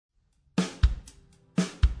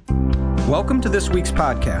Welcome to this week's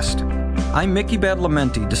podcast. I'm Mickey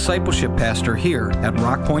Badalamenti, Discipleship Pastor here at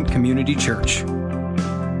Rock Point Community Church.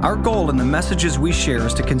 Our goal in the messages we share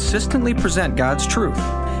is to consistently present God's truth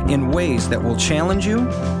in ways that will challenge you,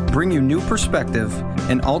 bring you new perspective,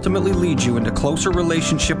 and ultimately lead you into closer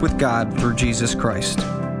relationship with God through Jesus Christ.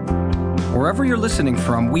 Wherever you're listening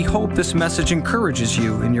from, we hope this message encourages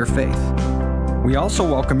you in your faith. We also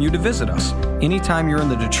welcome you to visit us anytime you're in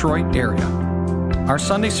the Detroit area. Our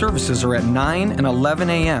Sunday services are at 9 and 11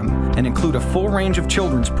 a.m. and include a full range of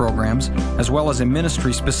children's programs, as well as a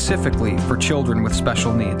ministry specifically for children with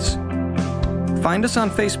special needs. Find us on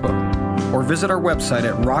Facebook or visit our website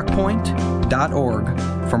at rockpoint.org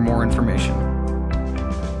for more information.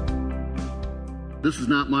 This is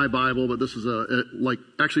not my Bible, but this is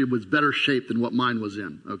actually it was better shaped than what mine was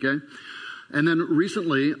in, okay? And then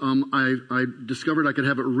recently, I discovered I could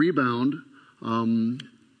have it rebound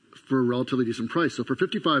for a relatively decent price. So for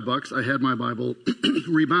 $55, I had my Bible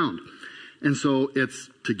rebound. And so it's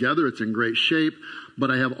together, it's in great shape, but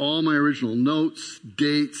I have all my original notes,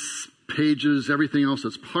 dates, pages, everything else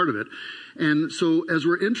that's part of it. And so as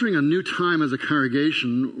we're entering a new time as a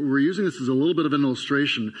congregation, we're using this as a little bit of an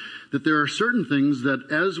illustration that there are certain things that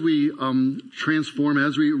as we transform,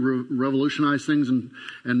 as we revolutionize things and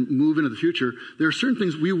move into the future, there are certain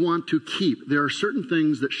things we want to keep. There are certain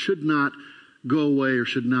things that should not go away or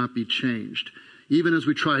should not be changed. Even as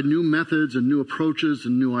we try new methods and new approaches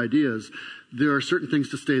and new ideas, there are certain things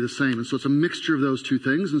to stay the same. And so it's a mixture of those two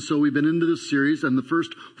things. And so we've been into this series, and the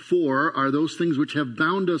first 4 are those things which have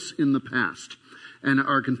bound us in the past and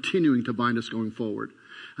are continuing to bind us going forward.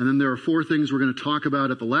 And then there are 4 things we're going to talk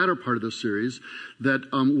about at the latter part of this series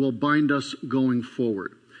that will bind us going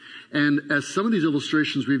forward. And as some of these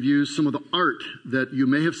illustrations, we've used some of the art that you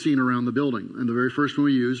may have seen around the building. And the very first one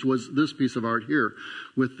we used was this piece of art here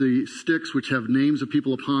with the sticks which have names of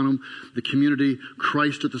people upon them, the community,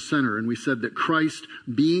 Christ at the center. And we said that Christ,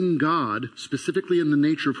 being God, specifically in the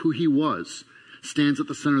nature of who he was, stands at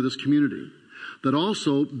the center of this community. That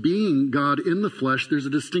also, being God in the flesh, there's a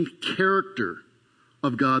distinct character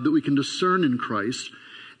of God that we can discern in Christ,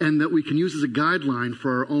 and that we can use as a guideline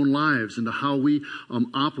for our own lives and to how we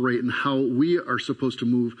operate and how we are supposed to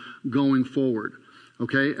move going forward.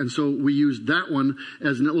 Okay? And so we used that one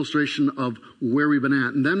as an illustration of where we've been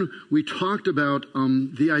at. And then we talked about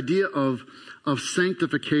the idea of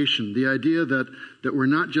sanctification, the idea that we're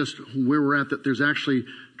not just where we're at, that there's actually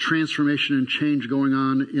transformation and change going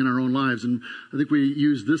on in our own lives. And I think we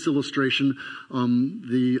used this illustration.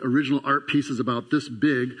 The original art piece is about this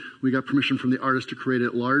big. We got permission from the artist to create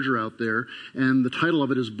it larger out there. And the title of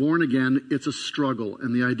it is Born Again, It's a Struggle.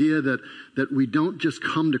 And the idea that we don't just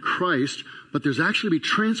come to Christ, but there's actually be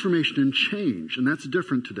transformation and change. And that's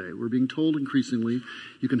different today. We're being told increasingly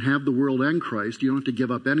you can have the world and Christ. You don't have to give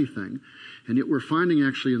up anything. And yet we're finding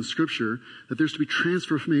actually in Scripture that there's to be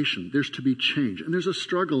transformation. There's to be change. And there's a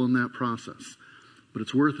struggle in that process. But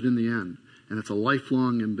it's worth it in the end. And it's a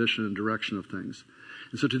lifelong ambition and direction of things.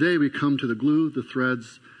 And so today we come to the glue, the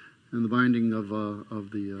threads, and the binding of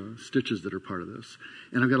the stitches that are part of this.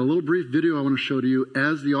 And I've got a little brief video I want to show to you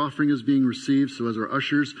as the offering is being received. So as our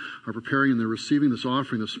ushers are preparing and they're receiving this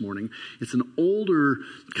offering this morning, it's an older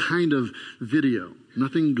kind of video.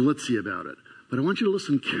 Nothing glitzy about it. But I want you to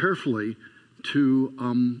listen carefully to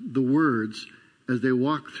the words as they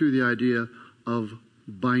walk through the idea of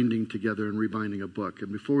binding together and rebinding a book.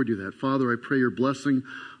 And before we do that, Father, I pray your blessing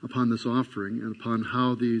upon this offering and upon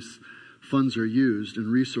how these funds are used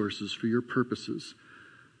and resources for your purposes.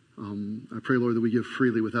 I pray, Lord, that we give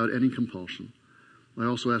freely without any compulsion. I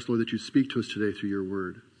also ask, Lord, that you speak to us today through your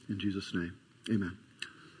word. In Jesus' name, amen.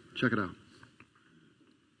 Check it out.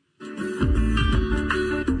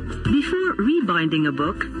 Before rebinding a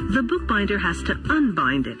book, the bookbinder has to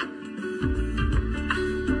unbind it.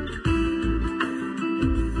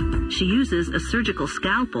 She uses a surgical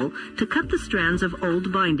scalpel to cut the strands of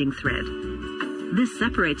old binding thread. This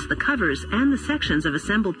separates the covers and the sections of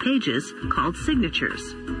assembled pages called signatures.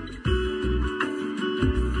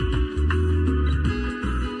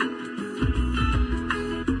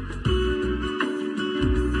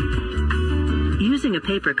 Using a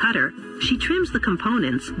paper cutter, she trims the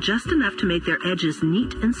components just enough to make their edges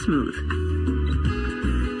neat and smooth.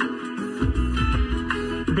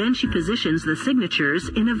 Then she positions the signatures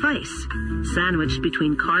in a vise, sandwiched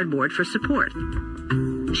between cardboard for support.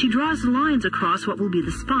 She draws lines across what will be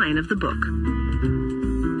the spine of the book.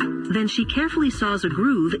 Then she carefully saws a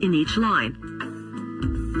groove in each line.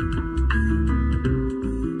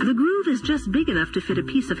 The groove is just big enough to fit a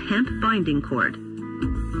piece of hemp binding cord.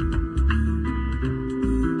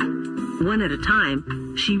 One at a time,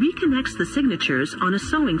 She reconnects the signatures on a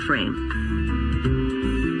sewing frame.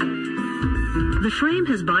 The frame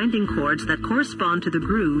has binding cords that correspond to the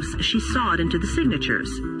grooves she sawed into the signatures.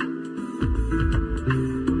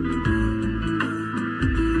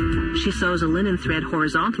 She sews a linen thread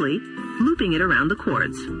horizontally, looping it around the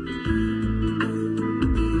cords.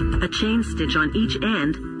 A chain stitch on each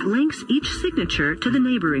end links each signature to the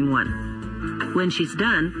neighboring one. When she's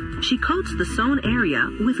done, she coats the sewn area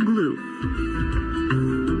with glue.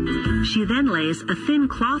 She then lays a thin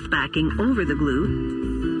cloth backing over the glue,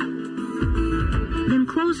 then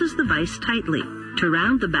closes the vise tightly to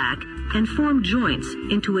round the back and form joints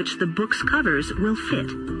into which the book's covers will fit.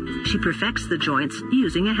 She perfects the joints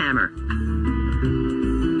using a hammer.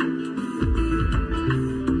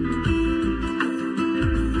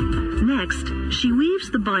 Next, she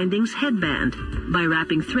weaves the binding's headband by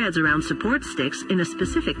wrapping threads around support sticks in a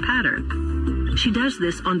specific pattern. She does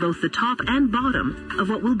this on both the top and bottom of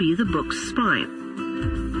what will be the book's spine.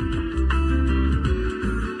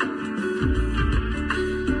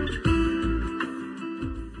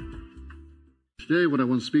 Today, what I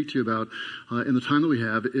want to speak to you about in the time that we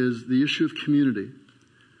have is the issue of community.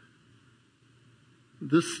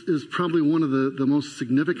 This is probably one of the most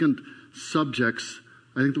significant subjects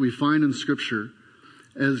I think that we find in Scripture,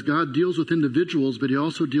 as God deals with individuals, but He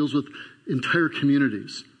also deals with entire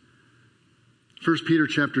communities. 1 Peter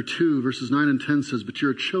chapter 2, verses 9 and 10 says, "But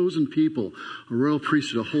you're a chosen people, a royal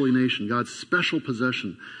priesthood, a holy nation, God's special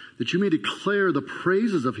possession, that you may declare the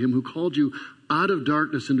praises of Him who called you out of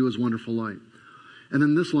darkness into His wonderful light." And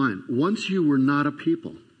then this line, "Once you were not a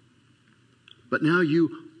people, but now you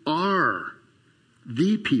are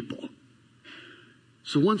the people."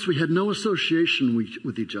 So once we had no association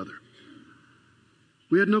with each other.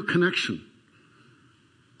 We had no connection.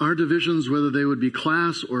 Our divisions, whether they would be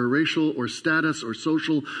class or racial or status or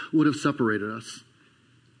social, would have separated us.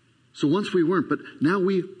 So once we weren't, but now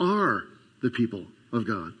we are the people of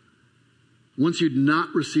God. Once you'd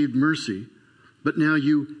not received mercy, but now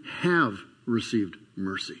you have received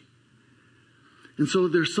mercy. And so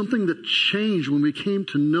there's something that changed when we came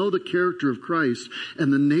to know the character of Christ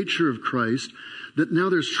and the nature of Christ, that now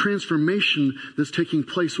there's transformation that's taking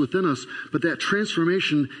place within us, but that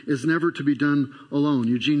transformation is never to be done alone.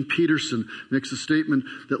 Eugene Peterson makes a statement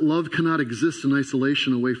that love cannot exist in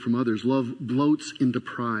isolation away from others. Love bloats into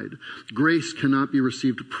pride. Grace cannot be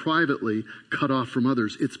received privately, cut off from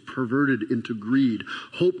others. It's perverted into greed.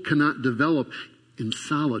 Hope cannot develop in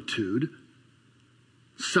solitude,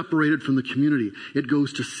 separated from the community. It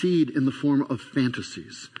goes to seed in the form of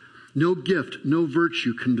fantasies. No gift, no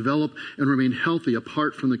virtue can develop and remain healthy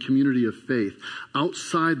apart from the community of faith.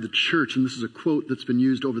 Outside the church, and this is a quote that's been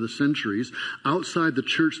used over the centuries, outside the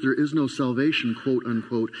church there is no salvation, quote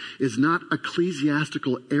unquote, is not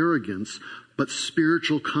ecclesiastical arrogance, but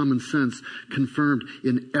spiritual common sense confirmed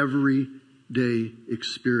in everyday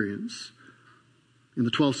experience. In the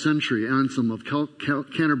 12th century, Anselm of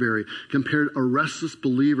Canterbury compared a restless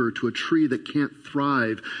believer to a tree that can't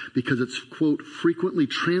thrive because it's, quote, frequently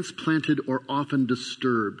transplanted or often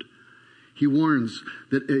disturbed. He warns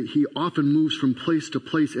that he often moves from place to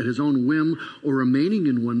place at his own whim, or remaining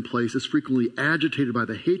in one place is frequently agitated by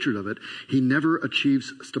the hatred of it. He never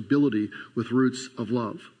achieves stability with roots of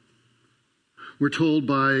love. We're told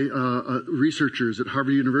by researchers at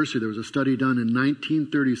Harvard University, there was a study done in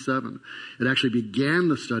 1937. It actually began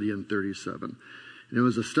the study in 1937. And it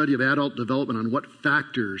was a study of adult development on what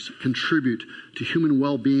factors contribute to human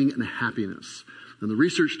well-being and happiness. And the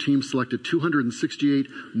research team selected 268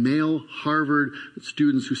 male Harvard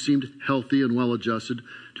students who seemed healthy and well-adjusted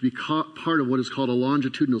to be part of what is called a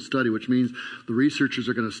longitudinal study, which means the researchers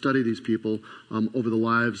are going to study these people over the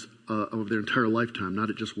lives of their entire lifetime, not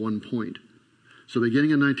at just one point. So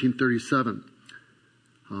beginning in 1937,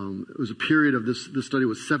 it was a period of this study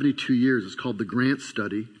was 72 years. It's called the Grant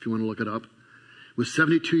Study, if you want to look it up. With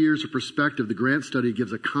 72 years of perspective, the Grant Study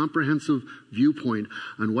gives a comprehensive viewpoint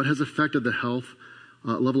on what has affected the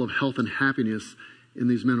level of health and happiness in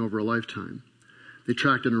these men over a lifetime. They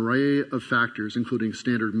tracked an array of factors, including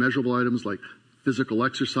standard measurable items like physical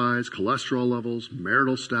exercise, cholesterol levels,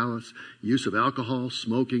 marital status, use of alcohol,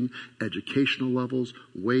 smoking, educational levels,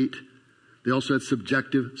 weight. They also had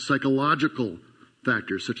subjective psychological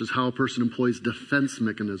factors, such as how a person employs defense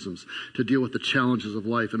mechanisms to deal with the challenges of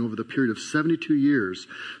life. And over the period of 72 years,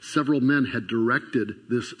 several men had directed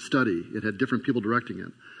this study. It had different people directing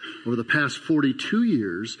it. Over the past 42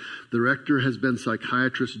 years, the director has been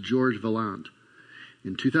psychiatrist George Vaillant.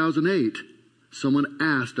 In 2008, someone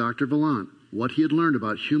asked Dr. Vaillant what he had learned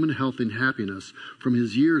about human health and happiness from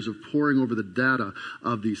his years of poring over the data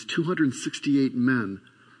of these 268 men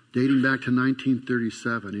dating back to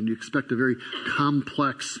 1937, and you expect a very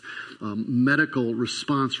complex medical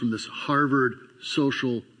response from this Harvard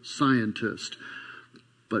social scientist.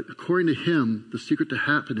 But according to him, the secret to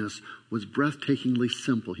happiness was breathtakingly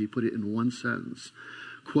simple. He put it in one sentence.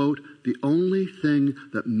 Quote, "The only thing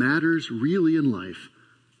that matters really in life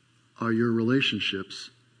are your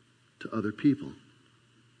relationships to other people."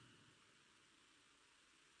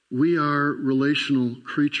 We are relational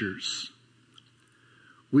creatures.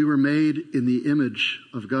 We were made in the image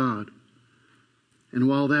of God. And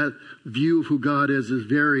while that view of who God is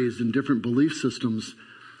varies in different belief systems,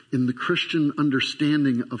 in the Christian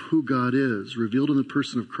understanding of who God is, revealed in the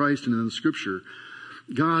person of Christ and in the Scripture,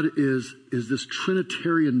 God is this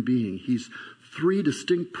Trinitarian being. He's three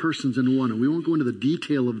distinct persons in one. And we won't go into the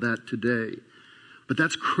detail of that today. But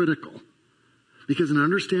that's critical. Because in an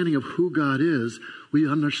understanding of who God is, we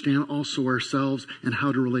understand also ourselves and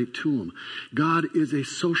how to relate to Him. God is a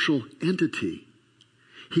social entity.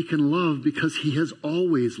 He can love because He has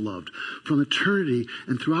always loved. From eternity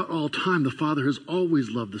and throughout all time, the Father has always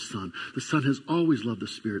loved the Son. The Son has always loved the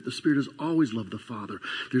Spirit. The Spirit has always loved the Father.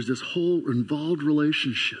 There's this whole involved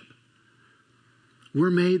relationship. We're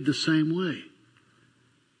made the same way.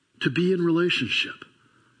 To be in relationship.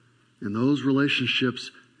 And those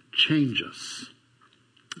relationships change us.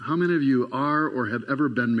 How many of you are or have ever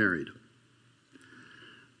been married?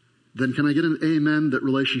 Then can I get an amen that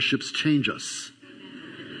relationships change us?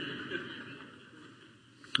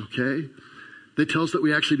 Okay? They tell us that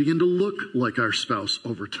we actually begin to look like our spouse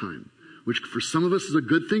over time, which for some of us is a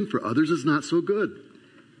good thing, for others is not so good.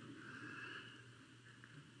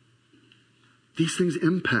 These things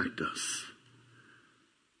impact us.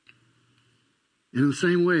 And in the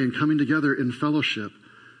same way, in coming together in fellowship,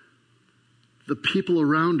 the people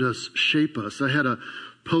around us shape us. I had a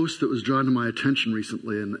post that was drawn to my attention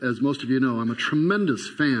recently, and as most of you know, I'm a tremendous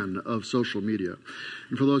fan of social media.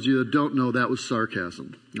 And for those of you that don't know, that was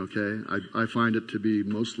sarcasm, okay? I find it to be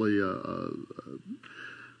mostly a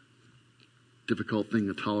difficult thing,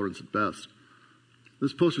 a tolerance at best.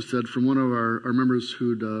 This poster said from one of our members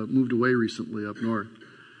who'd moved away recently up north.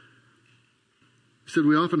 He said,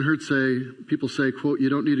 "We often heard people say, quote, 'You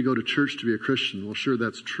don't need to go to church to be a Christian.' Well, sure,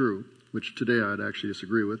 that's true," which today I'd actually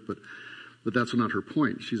disagree with, but that's not her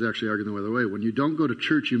point. She's actually arguing the other way. When you don't go to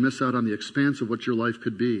church, you miss out on the expanse of what your life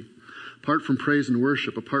could be. Apart from praise and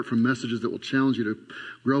worship, apart from messages that will challenge you to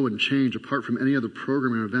grow and change, apart from any other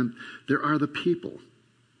program or event, there are the people,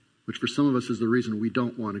 which for some of us is the reason we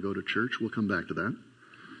don't want to go to church. We'll come back to that.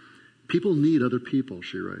 People need other people,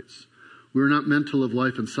 she writes. We were not meant to live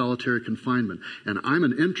life in solitary confinement. And I'm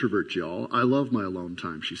an introvert, y'all. I love my alone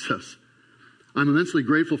time, she says. I'm immensely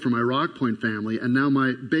grateful for my Rock Point family and now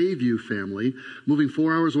my Bayview family. Moving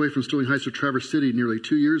 4 hours away from Sterling Heights to Traverse City nearly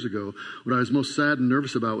 2 years ago, what I was most sad and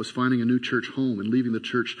nervous about was finding a new church home and leaving the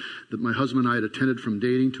church that my husband and I had attended from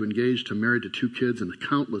dating to engaged to married to 2 kids and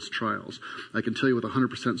countless trials. I can tell you with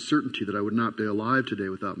 100% certainty that I would not be alive today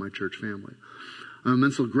without my church family. I'm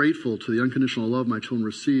immensely grateful to the unconditional love my children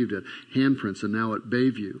received at Handprints and now at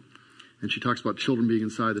Bayview. And she talks about children being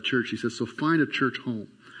inside the church. She says, so find a church home.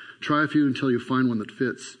 Try a few until you find one that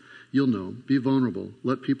fits. You'll know. Be vulnerable.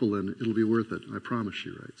 Let people in. It'll be worth it. I promise,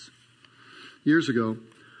 she writes. Years ago,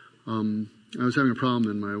 I was having a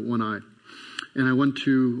problem in my one eye. And I went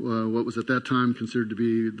to what was at that time considered to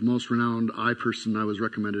be the most renowned eye person I was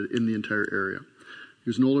recommended in the entire area. He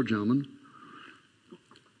was an older gentleman,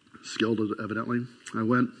 skilled evidently. I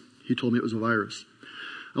went. He told me it was a virus.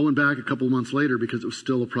 I went back a couple of months later because it was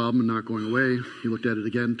still a problem and not going away. He looked at it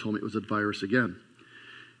again, told me it was a virus again.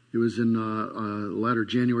 It was in latter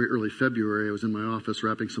January, early February. I was in my office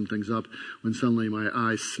wrapping some things up when suddenly my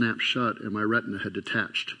eye snapped shut and my retina had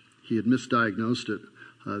detached. He had misdiagnosed it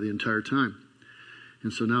the entire time.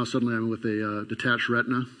 And so now suddenly I'm with a detached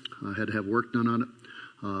retina. I had to have work done on it.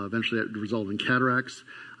 Eventually it resulted in cataracts.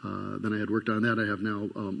 Then I had worked on that. I have now,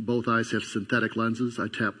 both eyes have synthetic lenses. I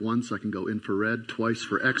tap once, I can go infrared, twice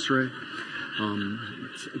for x-ray.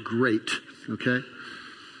 It's great, okay?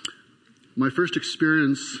 My first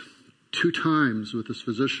experience 2 times with this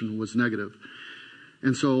physician was negative.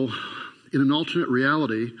 And so, in an alternate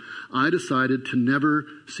reality, I decided to never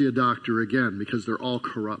see a doctor again because they're all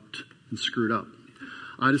corrupt and screwed up.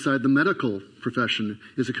 I decided the medical profession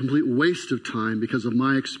is a complete waste of time because of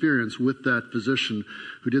my experience with that physician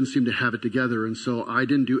who didn't seem to have it together. And so I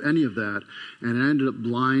didn't do any of that. And I ended up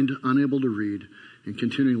blind, unable to read, and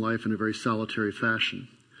continuing life in a very solitary fashion.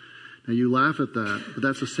 Now you laugh at that, but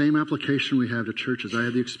that's the same application we have to churches. I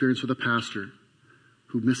had the experience with a pastor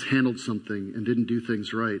who mishandled something and didn't do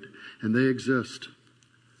things right. And they exist.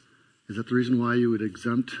 Is that the reason why you would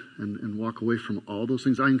exempt and walk away from all those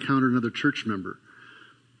things? I encountered another church member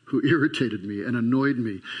who irritated me and annoyed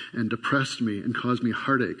me and depressed me and caused me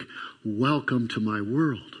heartache. Welcome to my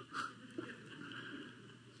world.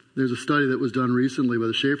 There's a study that was done recently by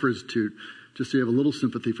the Schaeffer Institute, just so you have a little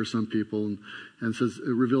sympathy for some people, and says it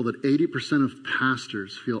revealed that 80% of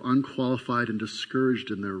pastors feel unqualified and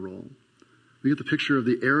discouraged in their role. We get the picture of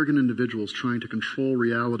the arrogant individuals trying to control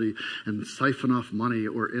reality and siphon off money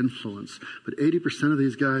or influence. But 80% of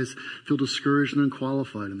these guys feel discouraged and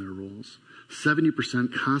unqualified in their roles.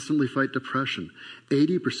 70% constantly fight depression.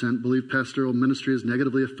 80% believe pastoral ministry has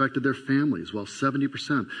negatively affected their families, while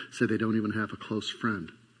 70% say they don't even have a close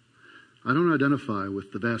friend. I don't identify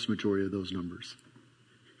with the vast majority of those numbers.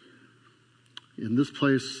 In this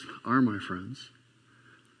place are my friends.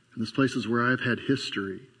 And this place is where I've had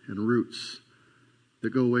history and roots that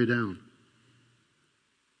go way down.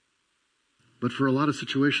 But for a lot of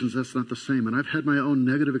situations, that's not the same. And I've had my own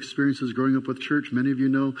negative experiences growing up with church. Many of you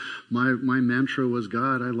know my mantra was,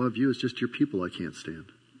 God, I love you. It's just your people I can't stand.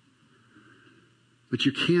 But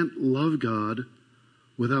you can't love God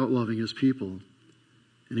without loving his people.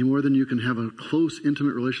 Any more than you can have a close,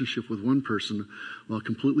 intimate relationship with one person while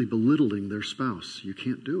completely belittling their spouse. You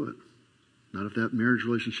can't do it. Not if that marriage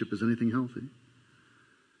relationship is anything healthy.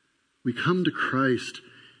 We come to Christ,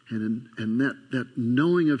 and that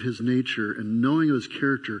knowing of his nature and knowing of his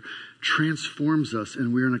character transforms us,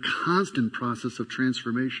 and we're in a constant process of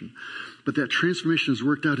transformation. But that transformation is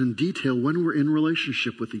worked out in detail when we're in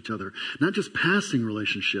relationship with each other. Not just passing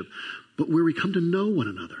relationship, but where we come to know one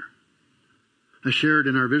another. I shared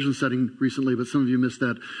in our vision setting recently, but some of you missed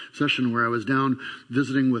that session where I was down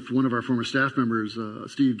visiting with one of our former staff members,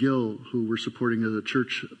 Steve Gill, who we're supporting as a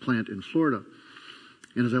church plant in Florida.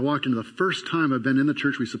 And as I walked into the first time, I've been in the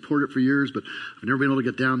church, we support it for years, but I've never been able to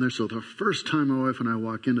get down there. So the first time my wife and I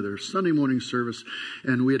walk into their Sunday morning service,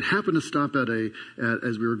 and we had happened to stop at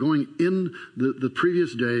as we were going in the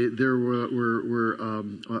previous day, there were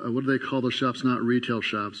what do they call those shops? Not retail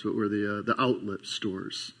shops, but were the outlet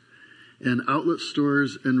stores. And outlet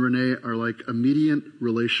stores and Renee are like immediate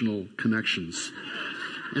relational connections.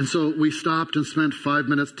 And so we stopped and spent 5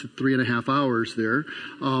 minutes to 3.5 hours there.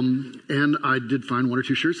 And I did find one or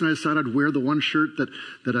two shirts, and I decided I'd wear the one shirt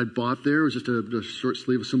that I'd bought there. It was just a short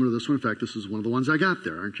sleeve similar to this one. In fact, this is one of the ones I got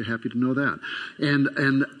there. Aren't you happy to know that?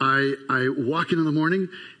 And I walk in the morning,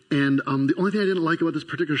 and the only thing I didn't like about this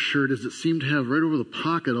particular shirt is it seemed to have right over the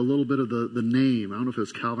pocket a little bit of the name. I don't know if it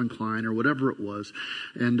was Calvin Klein or whatever it was.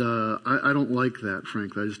 And I don't like that,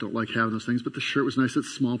 frankly. I just don't like having those things. But the shirt was nice. It's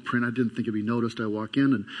small print. I didn't think it'd be noticed. I walk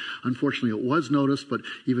in, and unfortunately it was noticed, but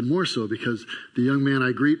even more so because the young man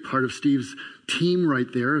I greet, part of Steve's team right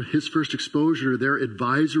there, his first exposure, their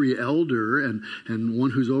advisory elder and one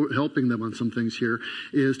who's helping them on some things here,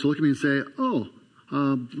 is to look at me and say, oh,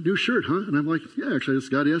 new shirt, huh? And I'm like, yeah, actually I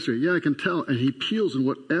just got it yesterday. Yeah, I can tell. And he peels, and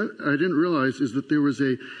what I didn't realize is that there was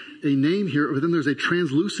a name here, but then there's a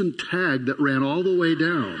translucent tag that ran all the way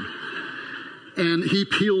down. And he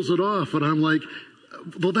peels it off, and I'm like,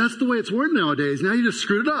 well, that's the way it's worn nowadays. Now you just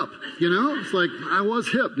screwed it up, you know? It's like, I was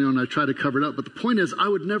hip, you know, and I tried to cover it up. But the point is, I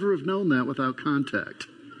would never have known that without contact.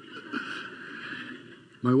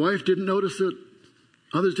 My wife didn't notice it.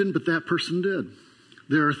 Others didn't, but that person did.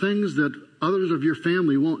 There are things that others of your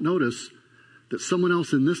family won't notice that someone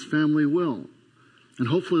else in this family will. And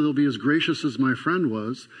hopefully they'll be as gracious as my friend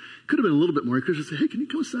was. Could have been a little bit more. He could have said, hey, can you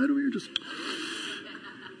come aside over here? Just,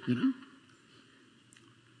 you know.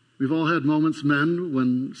 We've all had moments, men,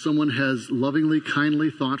 when someone has lovingly,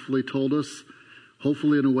 kindly, thoughtfully told us,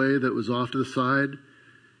 hopefully in a way that was off to the side,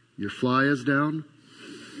 your fly is down.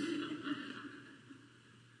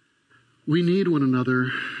 We need one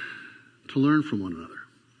another to learn from one another.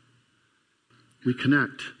 We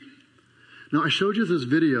connect. Now, I showed you this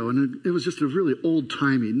video, and it was just a really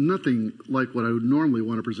old-timey, nothing like what I would normally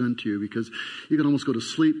want to present to you, because you can almost go to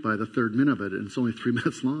sleep by the third minute of it, and it's only 3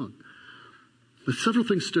 minutes long. But several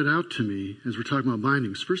things stood out to me as we're talking about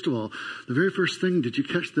bindings. First of all, the very first thing, did you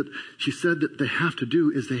catch that she said that they have to do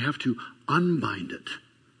is they have to unbind it?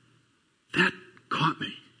 That caught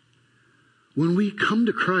me. When we come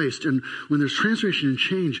to Christ and when there's transformation and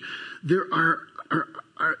change, there are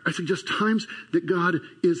I suggest times that God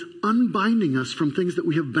is unbinding us from things that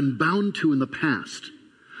we have been bound to in the past,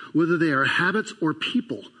 whether they are habits or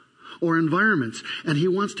people or environments, and he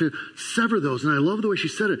wants to sever those. And I love the way she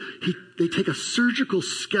said it. They take a surgical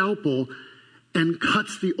scalpel and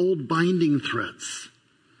cuts the old binding threads.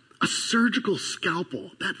 A surgical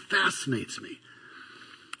scalpel. That fascinates me.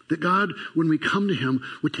 That God, when we come to him,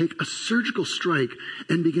 would take a surgical strike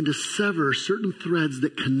and begin to sever certain threads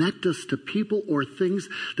that connect us to people or things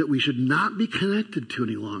that we should not be connected to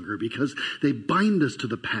any longer because they bind us to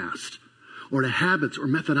the past or to habits or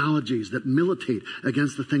methodologies that militate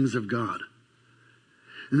against the things of God.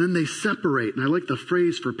 And then they separate, and I like the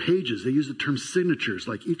phrase for pages. They use the term signatures,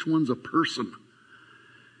 like each one's a person.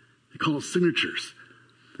 They call it signatures.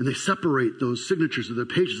 And they separate those signatures of the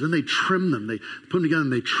pages. Then they trim them. They put them together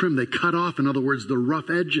and they trim. They cut off, in other words, the rough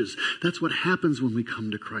edges. That's what happens when we come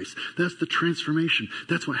to Christ. That's the transformation.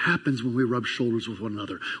 That's what happens when we rub shoulders with one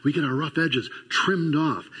another. We get our rough edges trimmed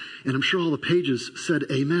off. And I'm sure all the pages said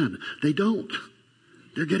amen. They don't.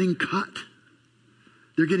 They're getting cut.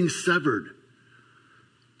 They're getting severed.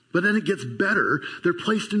 But then it gets better. They're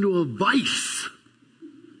placed into a vise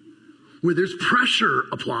where there's pressure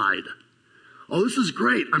applied. Oh, this is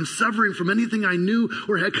great. I'm severing from anything I knew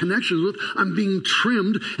or had connections with. I'm being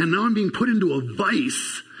trimmed, and now I'm being put into a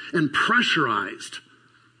vise and pressurized.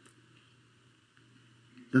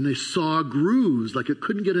 Then they saw grooves like it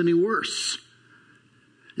couldn't get any worse.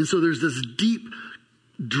 And so there's this deep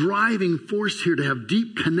driving force here to have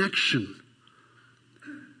deep connection.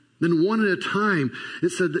 Then one at a time,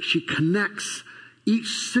 it said that she connects each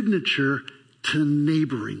signature to the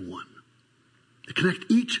neighboring one. They connect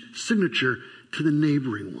each signature to the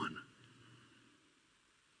neighboring one.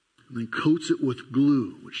 And then coats it with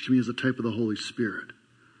glue, which to me is a type of the Holy Spirit.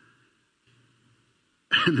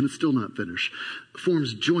 And then it's still not finished.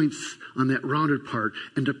 Forms joints on that rounded part.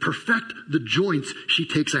 And to perfect the joints, she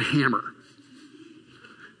takes a hammer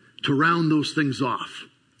to round those things off.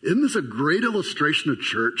 Isn't this a great illustration of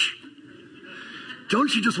church?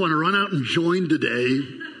 Don't you just want to run out and join today?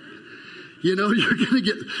 You know, you're going to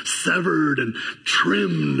get severed and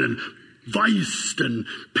trimmed and viced and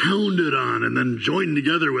pounded on and then joined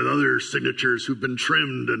together with other signatures who've been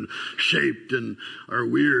trimmed and shaped and are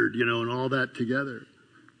weird, you know, and all that together.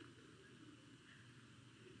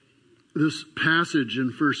 This passage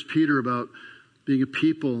in 1 Peter about being a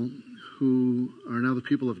people who are now the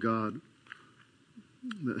people of God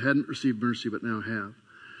that hadn't received mercy but now have.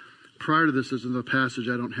 Prior to this, there's another passage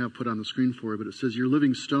I don't have put on the screen for you, but it says, you're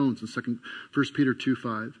living stones in 1 Peter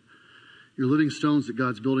 2:5. You're living stones that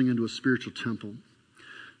God's building into a spiritual temple.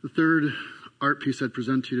 The third art piece I'd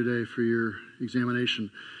present to you today for your examination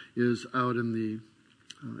is out in the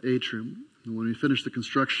atrium. And when we finish the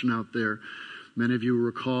construction out there, many of you will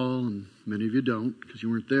recall, and many of you don't, because you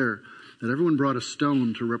weren't there, that everyone brought a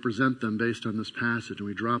stone to represent them based on this passage. And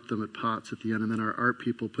we dropped them at pots at the end, and then our art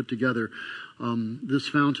people put together this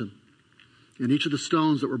fountain. And each of the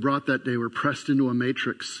stones that were brought that day were pressed into a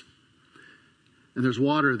matrix. And there's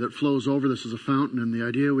water that flows over this as a fountain. And the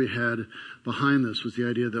idea we had behind this was the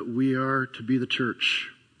idea that we are to be the church.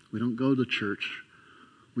 We don't go to church.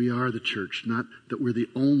 We are the church. Not that we're the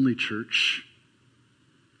only church,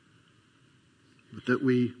 but that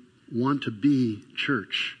we want to be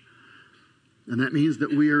church. And that means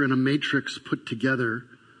that we are in a matrix put together.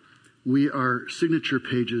 We are signature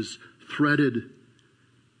pages threaded,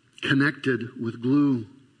 connected with glue.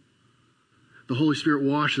 The Holy Spirit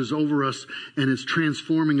washes over us and is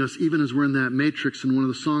transforming us even as we're in that matrix. And one of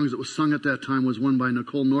the songs that was sung at that time was one by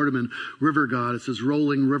Nicole Nordeman, River God. It says,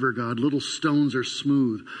 rolling river God, little stones are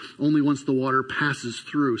smooth, only once the water passes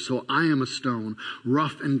through. So I am a stone,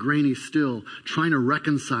 rough and grainy still, trying to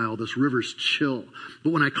reconcile this river's chill.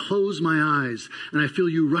 But when I close my eyes and I feel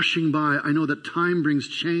you rushing by, I know that time brings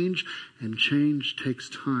change and change takes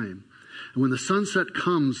time. And when the sunset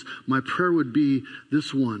comes, my prayer would be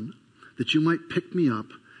this one, that you might pick me up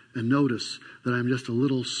and notice that I'm just a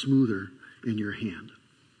little smoother in your hand.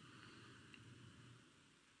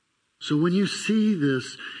 So when you see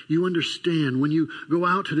this, you understand. When you go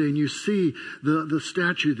out today and you see the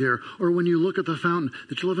statue there, or when you look at the fountain,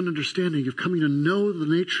 that you'll have an understanding of coming to know the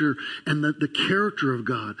nature and the character of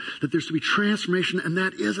God, that there's to be transformation, and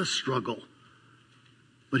that is a struggle.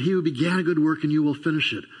 But he who began a good work and you will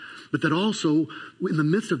finish it. But that also, in the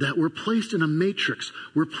midst of that, we're placed in a matrix.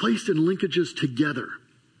 We're placed in linkages together.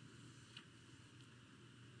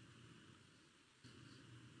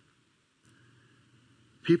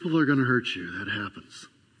 People are going to hurt you. That happens.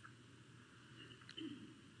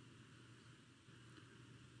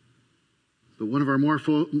 But one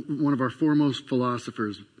of our foremost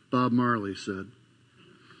philosophers, Bob Marley, said,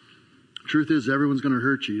 truth is, everyone's going to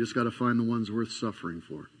hurt you. You just got to find the ones worth suffering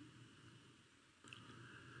for.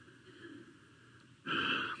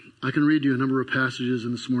 I can read you a number of passages,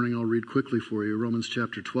 and this morning I'll read quickly for you. Romans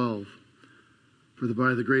chapter 12. For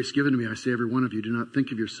by the grace given to me, I say every one of you, do not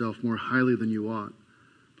think of yourself more highly than you ought,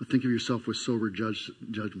 but think of yourself with sober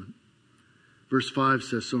judgment. Verse 5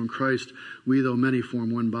 says, so in Christ, we though many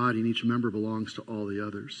form one body, and each member belongs to all the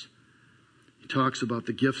others. He talks about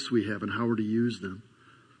the gifts we have and how we're to use them.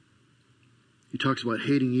 He talks about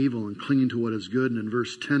hating evil and clinging to what is good. And in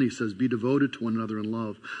verse 10, he says, be devoted to one another in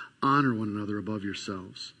love. Honor one another above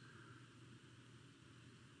yourselves.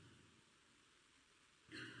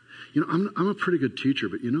 You know, I'm a pretty good teacher,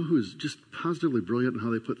 but you know who is just positively brilliant in how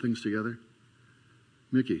they put things together?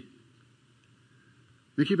 Mickey.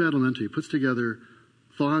 Mickey Badalamenti puts together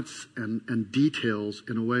thoughts and details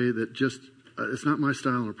in a way that just, it's not my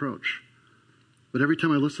style and approach. But every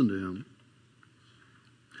time I listen to him,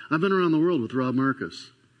 I've been around the world with Rob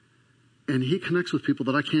Marcus, and he connects with people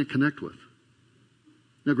that I can't connect with.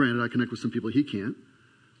 Now, granted, I connect with some people he can't,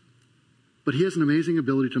 but he has an amazing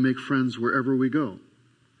ability to make friends wherever we go.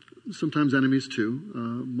 Sometimes enemies too,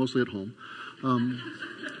 mostly at home.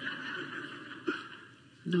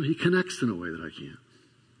 No, he connects in a way that I can't.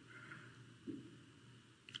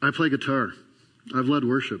 I play guitar. I've led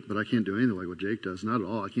worship, but I can't do anything like what Jake does. Not at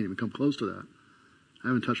all. I can't even come close to that. I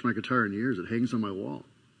haven't touched my guitar in years. It hangs on my wall.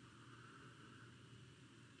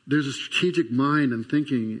 There's a strategic mind and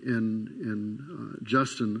thinking in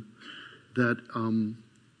Justin that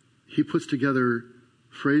he puts together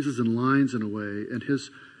phrases and lines in a way, and his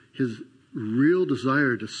real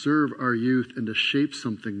desire to serve our youth and to shape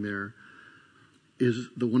something there is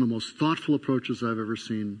one of the most thoughtful approaches I've ever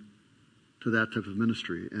seen to that type of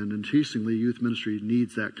ministry. And increasingly, youth ministry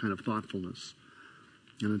needs that kind of thoughtfulness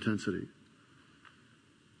and intensity.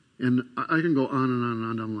 And I can go on and on and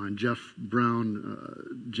on down the line. Jeff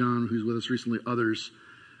Brown, John, who's with us recently, others.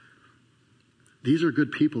 These are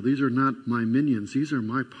good people. These are not my minions. These are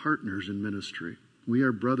my partners in ministry. We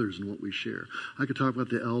are brothers in what we share. I could talk about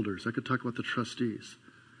the elders. I could talk about the trustees.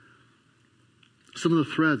 Some of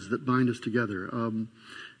the threads that bind us together. I'm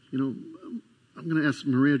going to ask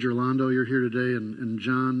Maria Gerlando, you're here today, and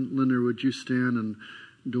John Linder, would you stand? And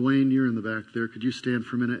Dwayne, you're in the back there. Could you stand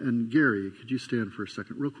for a minute? And Gary, could you stand for a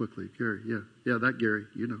second? Real quickly. Gary, yeah, that Gary.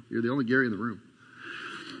 You know, you're the only Gary in the room.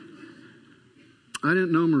 I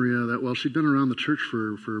didn't know Maria that well. She'd been around the church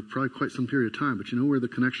for probably quite some period of time. But you know where the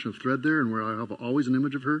connection of thread there and where I have always an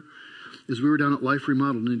image of her is we were down at Life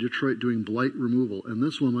Remodeled in Detroit doing blight removal. And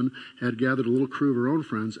this woman had gathered a little crew of her own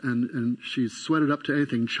friends, and she sweated up to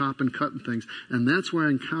anything, chopping, cutting things. And that's where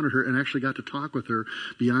I encountered her and actually got to talk with her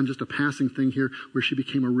beyond just a passing thing here, where she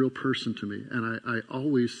became a real person to me. And I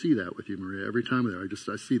always see that with you, Maria. Every time there,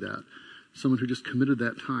 I see that. Someone who just committed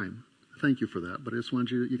that time. Thank you for that. But I just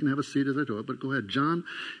wanted you can have a seat as I do it, but go ahead. John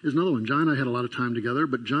is another one. John and I had a lot of time together,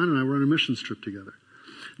 but John and I were on a missions trip together.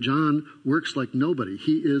 John works like nobody.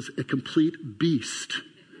 He is a complete beast.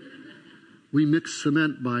 We mix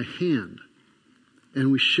cement by hand,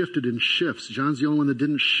 and we shifted in shifts. John's the only one that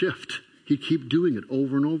didn't shift. He'd keep doing it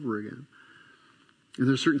over and over again. And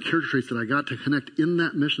there's certain character traits that I got to connect in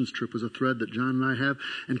that missions trip was a thread that John and I have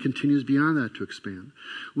and continues beyond that to expand.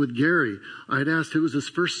 With Gary, I had asked, it was his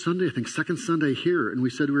first Sunday, I think, second Sunday here, and we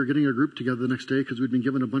said we were getting a group together the next day because we'd been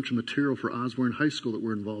given a bunch of material for Osborne High School that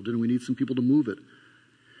we're involved in, and we need some people to move it.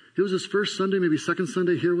 It was his first Sunday, maybe second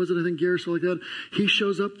Sunday here, was it, I think, Gary, something like that? He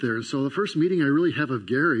shows up there, and so the first meeting I really have of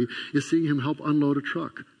Gary is seeing him help unload a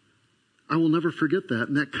truck. I will never forget that,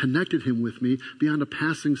 and that connected him with me beyond a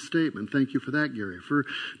passing statement. Thank you for that, Gary. For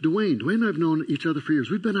Dwayne and I have known each other for years.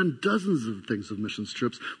 We've been on dozens of things of missions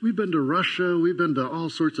trips. We've been to Russia. We've been to all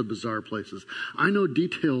sorts of bizarre places. I know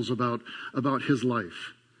details about his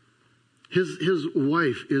life. His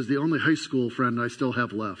wife is the only high school friend I still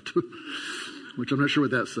have left, which I'm not sure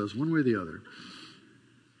what that says, one way or the other.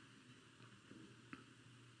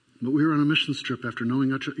 But we were on a missions trip after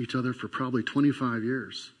knowing each other for probably 25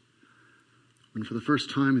 years. And for the first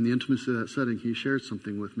time in the intimacy of that setting, he shared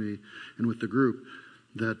something with me and with the group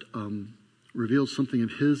that revealed something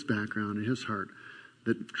of his background and his heart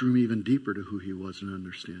that drew me even deeper to who he was in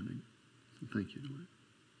understanding. Thank you.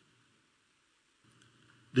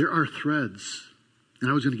 There are threads. And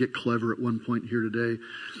I was going to get clever at one point here today.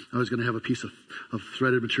 I was going to have a piece of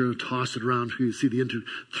threaded material, toss it around so you see the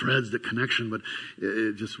threads, the connection, but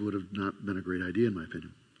it just would have not been a great idea in my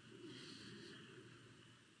opinion.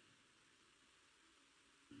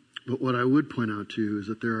 But what I would point out to you is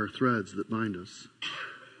that there are threads that bind us.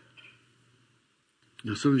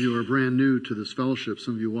 Now, some of you are brand new to this fellowship.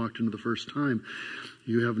 Some of you walked into the first time.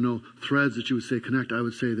 You have no threads that you would say connect. I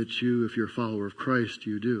would say that you, if you're a follower of Christ,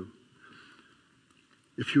 you do.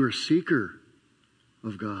 If you're a seeker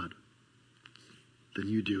of God, then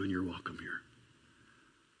you do, and you're welcome here.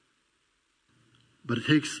 But it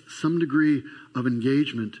takes some degree of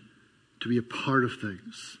engagement to be a part of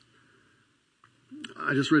things.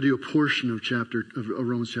 I just read you a portion of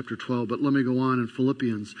Romans chapter 12, but let me go on in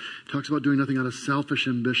Philippians. It talks about doing nothing out of selfish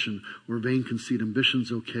ambition or vain conceit.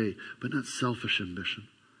 Ambition's okay, but not selfish ambition.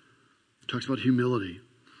 It talks about humility.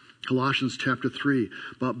 Colossians chapter 3,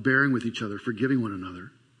 about bearing with each other, forgiving one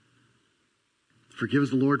another. Forgive as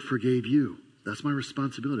the Lord forgave you. That's my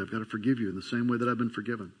responsibility. I've got to forgive you in the same way that I've been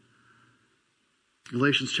forgiven.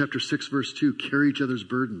 Galatians chapter 6, verse 2, carry each other's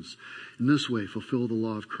burdens. In this way, fulfill the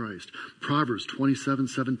law of Christ. Proverbs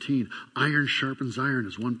 27:17, iron sharpens iron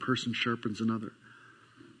as one person sharpens another.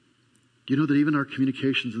 Do you know that even our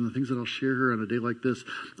communications and the things that I'll share here on a day like this,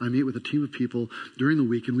 I meet with a team of people during the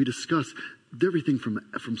week and we discuss everything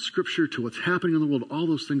from Scripture to what's happening in the world, all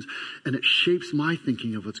those things, and it shapes my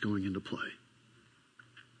thinking of what's going into play.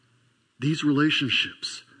 These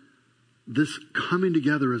relationships, this coming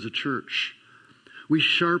together as a church, we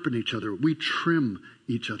sharpen each other. We trim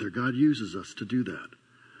each other. God uses us to do that.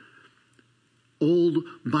 Old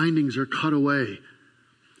bindings are cut away.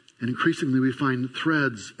 And increasingly we find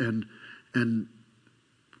threads and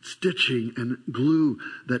stitching and glue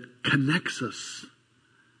that connects us.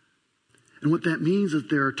 And what that means is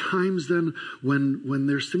there are times then when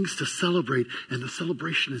there's things to celebrate, and the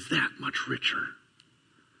celebration is that much richer.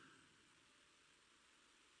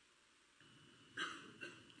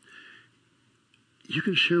 You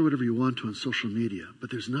can share whatever you want to on social media, but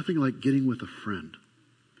there's nothing like getting with a friend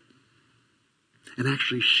and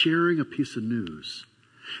actually sharing a piece of news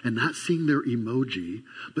and not seeing their emoji,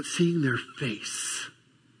 but seeing their face.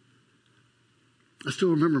 I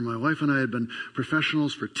still remember my wife and I had been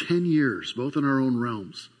professionals for 10 years, both in our own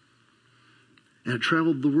realms, and had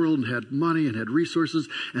traveled the world and had money and had resources,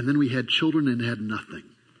 and then we had children and had nothing.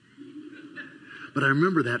 But I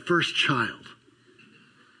remember that first child.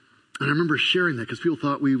 And I remember sharing that because people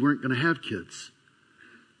thought we weren't going to have kids.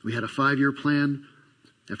 We had a 5-year plan.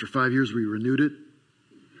 After 5 years, we renewed it.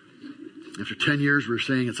 After 10 years, we were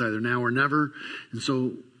saying it's either now or never. And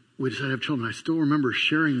so we decided to have children. I still remember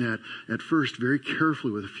sharing that at first very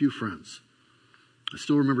carefully with a few friends. I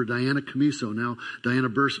still remember Diana Camiso, now Diana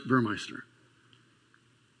Burmeister,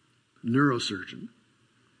 neurosurgeon.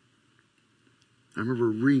 I remember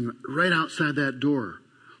ringing right outside that door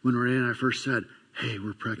when Renee and I first said, hey,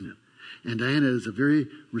 we're pregnant. And Diana is a very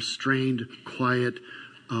restrained, quiet,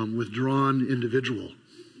 withdrawn individual.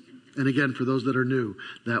 And again, for those that are new,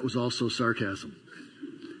 that was also sarcasm.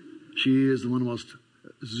 She is one of the most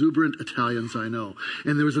exuberant Italians I know.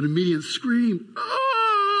 And there was an immediate scream,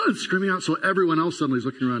 and screaming out, so everyone else suddenly is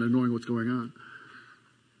looking around and knowing what's going on.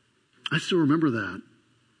 I still remember that.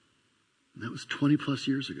 And that was 20 plus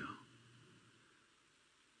years ago.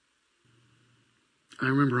 I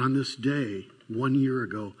remember on this day, 1 year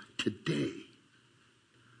ago, today,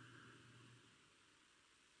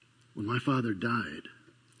 when my father died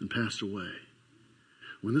and passed away,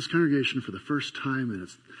 when this congregation, for the first time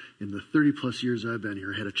in the 30 plus years I've been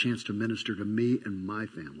here, had a chance to minister to me and my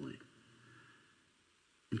family,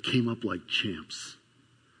 and came up like champs,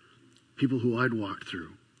 people who I'd walked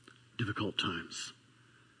through difficult times,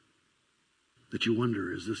 that you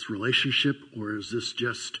wonder, is this relationship or is this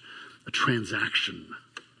just a transaction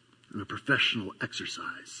and a professional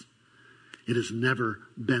exercise? It has never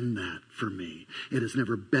been that for me. It has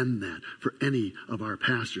never been that for any of our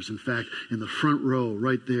pastors. In fact, in the front row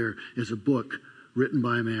right there is a book written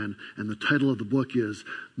by a man, and the title of the book is,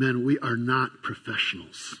 Men, We Are Not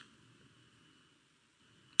Professionals.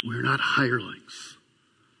 We're not hirelings.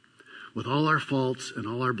 With all our faults and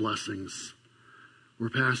all our blessings, we're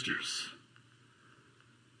pastors.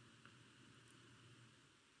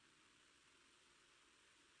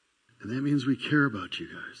 And that means we care about you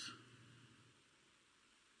guys.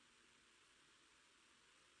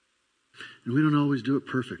 And we don't always do it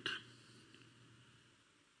perfect.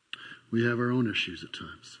 We have our own issues at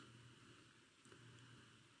times.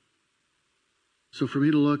 So for me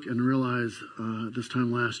to look and realize this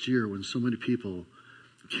time last year when so many people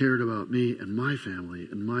cared about me and my family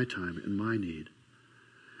and my time and my need,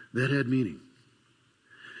 that had meaning.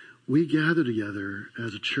 We gather together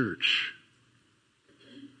as a church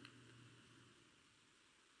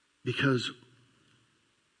because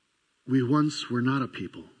we once were not a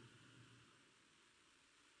people,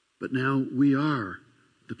 but now we are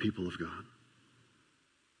the people of God.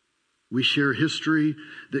 We share history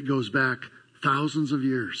that goes back thousands of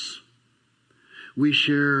years. We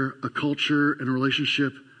share a culture and a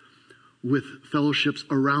relationship with fellowships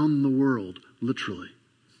around the world, literally.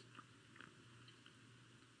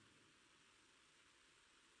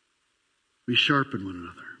 We sharpen one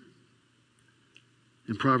another.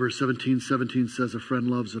 And Proverbs 17:17 says, a friend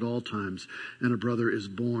loves at all times, and a brother is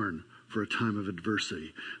born for a time of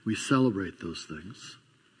adversity. We celebrate those things.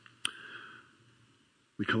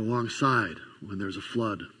 We come alongside when there's a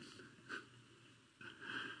flood.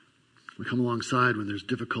 We come alongside when there's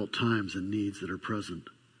difficult times and needs that are present.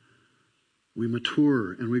 We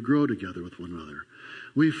mature and we grow together with one another.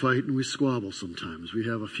 We fight and we squabble sometimes. We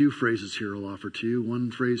have a few phrases here I'll offer to you.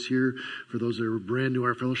 One phrase here for those that are brand new to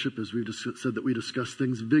our fellowship is we've said that we discuss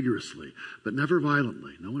things vigorously, but never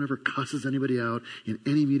violently. No one ever cusses anybody out in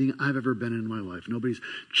any meeting I've ever been in my life. Nobody's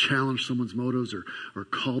challenged someone's motives or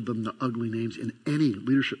called them the ugly names in any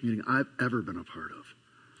leadership meeting I've ever been a part of.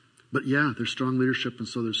 But yeah, there's strong leadership, and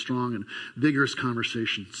so there's strong and vigorous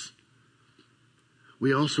conversations.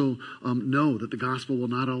 We also know that the gospel will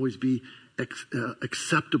not always be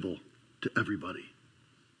acceptable to everybody.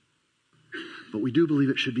 But we do believe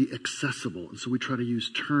it should be accessible. And so we try to use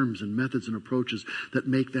terms and methods and approaches that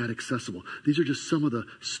make that accessible. These are just some of the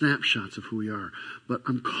snapshots of who we are. But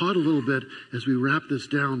I'm caught a little bit as we wrap this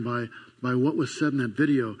down by what was said in that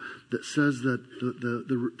video that says that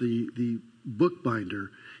the bookbinder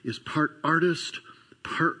is part artist,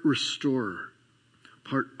 part restorer.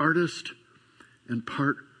 Part artist and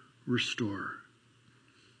part restorer.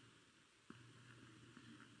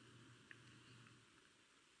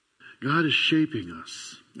 God is shaping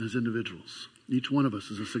us as individuals. Each one of us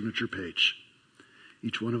is a signature page.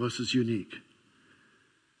 Each one of us is unique.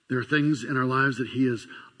 There are things in our lives that He is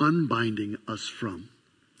unbinding us from.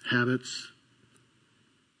 Habits,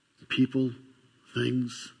 people,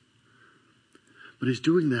 things. But He's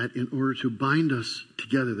doing that in order to bind us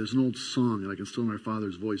together. There's an old song, and I can still hear my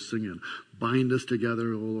father's voice singing, bind us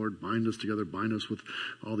together, O Lord, bind us together, bind us with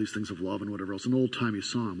all these things of love and whatever else. An old-timey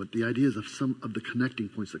song, but the idea is of some of the connecting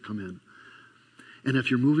points that come in. And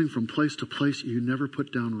if you're moving from place to place, you never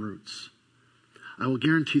put down roots. I will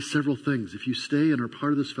guarantee several things. If you stay and are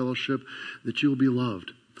part of this fellowship, that you will be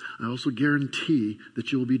loved. I also guarantee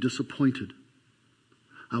that you will be disappointed.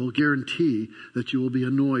 I will guarantee that you will be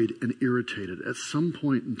annoyed and irritated at some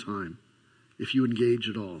point in time, if you engage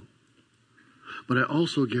at all. But I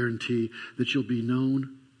also guarantee that you'll be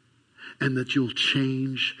known and that you'll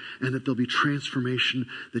change and that there'll be transformation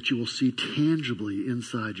that you will see tangibly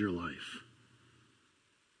inside your life.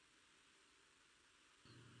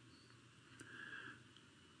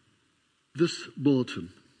 This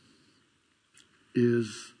bulletin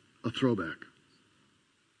is a throwback.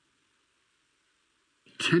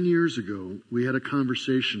 10 years ago, we had a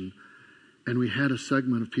conversation and we had a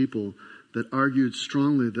segment of people that argued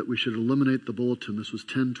strongly that we should eliminate the bulletin. This was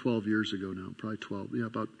 10, 12 years ago now, probably 12,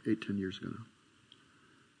 about 8, 10 years ago now.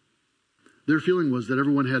 Their feeling was that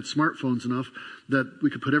everyone had smartphones enough that we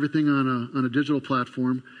could put everything on a digital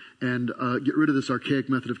platform and get rid of this archaic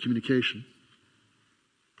method of communication.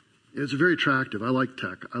 It's very attractive. I like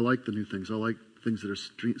tech. I like the new things. I like things that are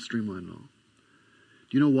streamlined and all.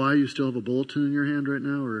 Do you know why you still have a bulletin in your hand right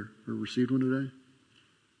now or received one today?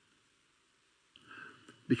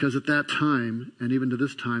 Because at that time, and even to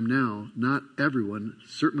this time now, not everyone,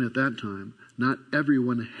 certainly at that time, not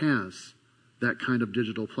everyone has that kind of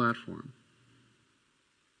digital platform.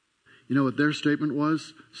 You know what their statement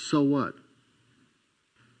was? So what?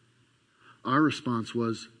 Our response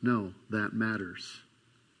was, no, that matters.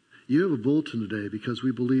 You have a bulletin today because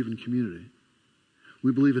we believe in community.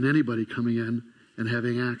 We believe in anybody coming in and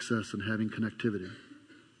having access and having connectivity.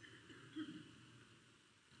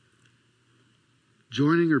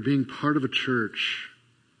 Joining or being part of a church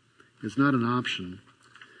is not an option.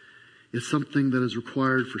 It's something that is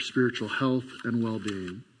required for spiritual health and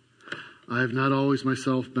well-being. I have not always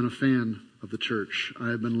myself been a fan of the church. I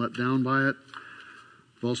have been let down by it.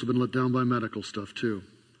 I've also been let down by medical stuff too.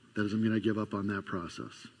 That doesn't mean I give up on that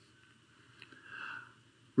process.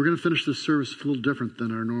 We're going to finish this service a little different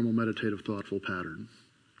than our normal meditative, thoughtful pattern.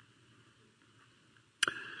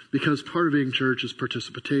 Because part of being church is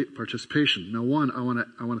participation. Now, one, I want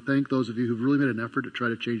to thank those of you who've really made an effort to try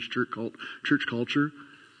to change church culture,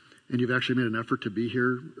 and you've actually made an effort to be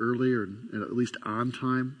here early or at least on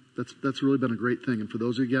time. That's really been a great thing. And for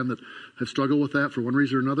those of you, again, that have struggled with that for one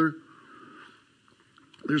reason or another,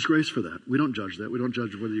 there's grace for that. We don't judge that. We don't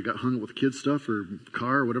judge whether you got hung up with kids stuff or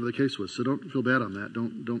car or whatever the case was. So don't feel bad on that.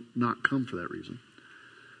 Don't not come for that reason.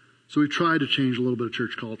 So we've tried to change a little bit of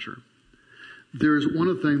church culture. There's one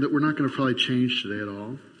other thing that we're not going to probably change today at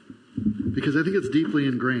all, because I think it's deeply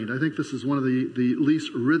ingrained. I think this is one of the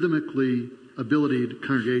least rhythmically abilitied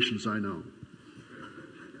congregations I know.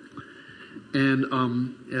 And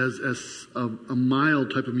as a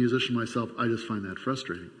mild type of musician myself, I just find that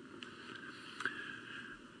frustrating.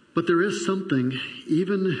 But there is something,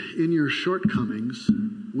 even in your shortcomings,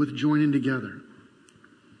 with joining together.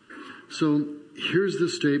 So here's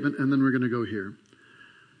this statement, and then we're going to go here.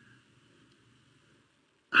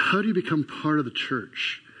 How do you become part of the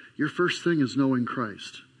church? Your first thing is knowing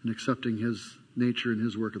Christ and accepting his nature and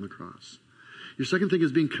his work on the cross. Your second thing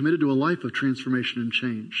is being committed to a life of transformation and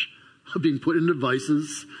change, of being put into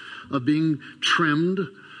vices, of being trimmed,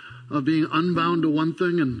 of being unbound to one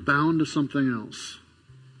thing and bound to something else.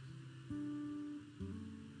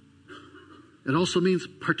 It also means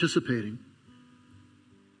participating.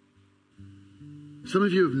 Some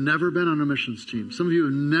of you have never been on a missions team. Some of you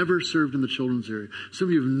have never served in the children's area. Some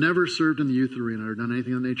of you have never served in the youth arena or done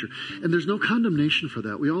anything of that nature. And there's no condemnation for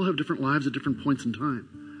that. We all have different lives at different points in time.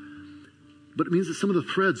 But it means that some of the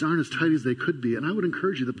threads aren't as tight as they could be. And I would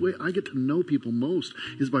encourage you, the way I get to know people most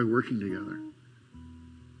is by working together.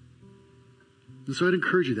 And so I'd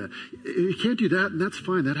encourage you that. If you can't do that, and that's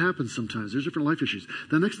fine. That happens sometimes. There's different life issues.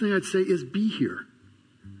 The next thing I'd say is be here.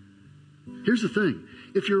 Here's the thing.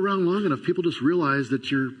 If you're around long enough, people just realize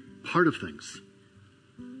that you're part of things.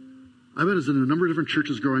 I was in a number of different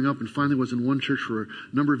churches growing up, and finally was in one church for a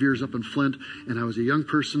number of years up in Flint, and I was a young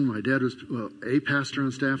person. My dad was a pastor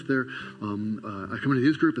on staff there. I come into the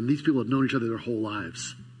youth group, and these people had known each other their whole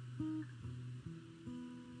lives.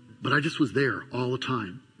 But I just was there all the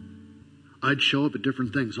time. I'd show up at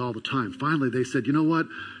different things all the time. Finally, they said, you know what?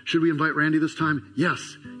 Should we invite Randy this time?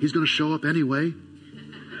 Yes, he's going to show up anyway.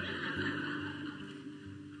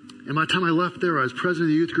 And by the time I left there, I was president of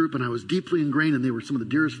the youth group, and I was deeply ingrained, and they were some of the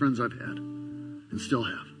dearest friends I've had and still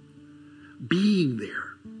have. Being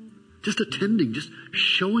there, just attending, just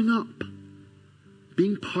showing up,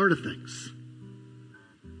 being part of things.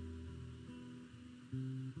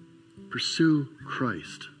 Pursue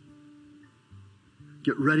Christ.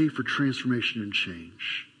 Get ready for transformation and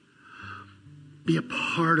change. Be a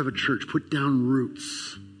part of a church. Put down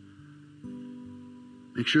roots.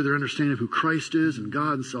 Make sure they're understanding of who Christ is and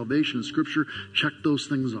God and salvation and Scripture. Check those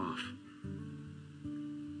things off.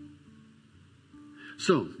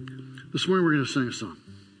 So, this morning we're going to sing a song.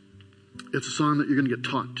 It's a song that you're going to get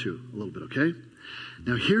taught to a little bit, okay?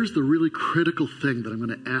 Now, here's the really critical thing that I'm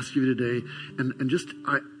going to ask you today. And just,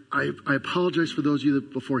 I apologize for those of you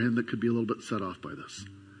that beforehand that could be a little bit set off by this.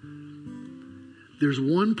 There's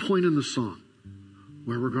one point in the song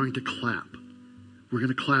where we're going to clap. We're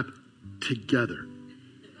going to clap together.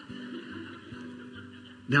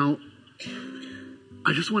 Now,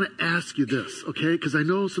 I just want to ask you this, okay? Because I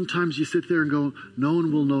know sometimes you sit there and go, no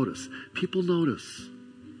one will notice. People notice.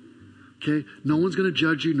 Okay? No one's going to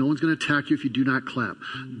judge you. No one's going to attack you if you do not clap.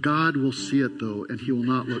 God will see it, though, and he will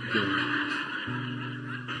not look good.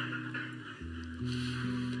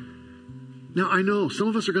 Now, I know some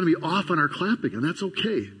of us are going to be off on our clapping, and that's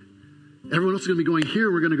okay. Everyone else is going to be going here.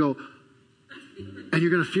 We're going to go, and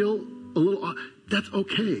you're going to feel a little off. That's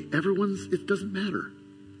okay. It doesn't matter.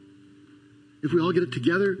 If we all get it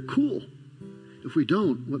together, cool. If we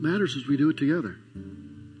don't, what matters is we do it together.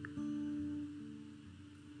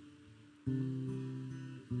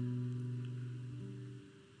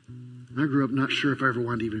 I grew up not sure if I ever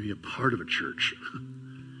wanted to even be a part of a church.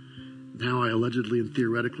 Now I allegedly and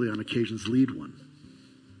theoretically on occasions lead one.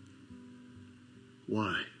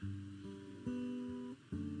 Why?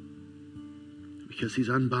 Because he's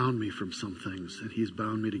unbound me from some things, and he's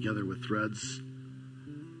bound me together with threads,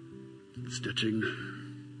 stitching,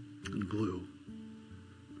 and glue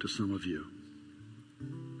to some of you.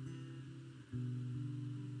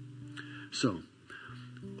 So,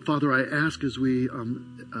 Father, I ask as we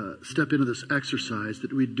step into this exercise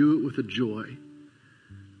that we do it with a joy,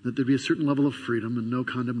 that there be a certain level of freedom and no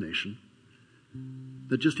condemnation,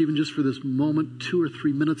 that just for this moment, 2 or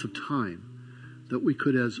 3 minutes of time, that we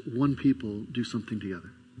could as one people do something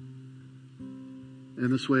together.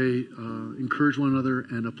 And this way, encourage one another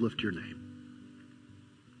and uplift your name.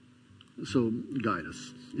 So guide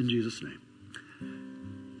us in Jesus' name.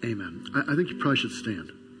 Amen. I think you probably should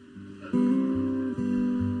stand.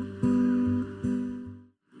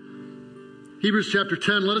 Hebrews chapter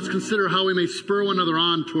 10, let us consider how we may spur one another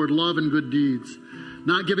on toward love and good deeds,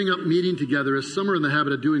 not giving up meeting together as some are in the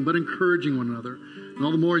habit of doing, but encouraging one another. And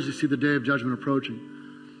all the more as you see the day of judgment approaching.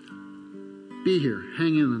 Be here.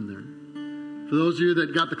 Hang in there. For those of you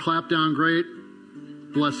that got the clap down, great.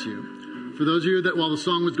 Bless you. For those of you that while the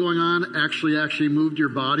song was going on actually moved your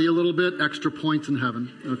body a little bit, extra points in heaven.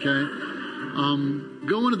 Okay?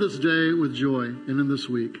 Go into this day with joy and in this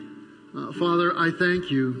week. Father, I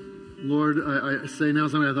thank you. Lord, I say now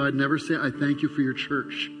something I thought I'd never say. I thank you for your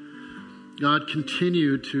church. God,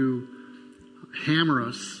 continue to hammer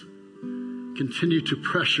us. Continue to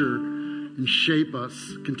pressure. and shape us.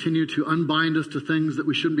 Continue to unbind us to things that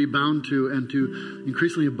we shouldn't be bound to, and to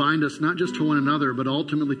increasingly bind us not just to one another, but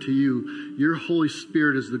ultimately to you. Your Holy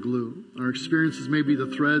Spirit is the glue. Our experiences may be the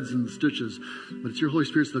threads and the stitches, but it's your Holy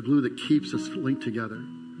Spirit's the glue that keeps us linked together.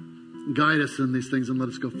 Guide us in these things and let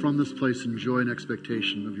us go from this place in joy and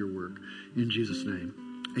expectation of your work. In Jesus' name,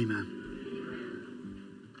 amen.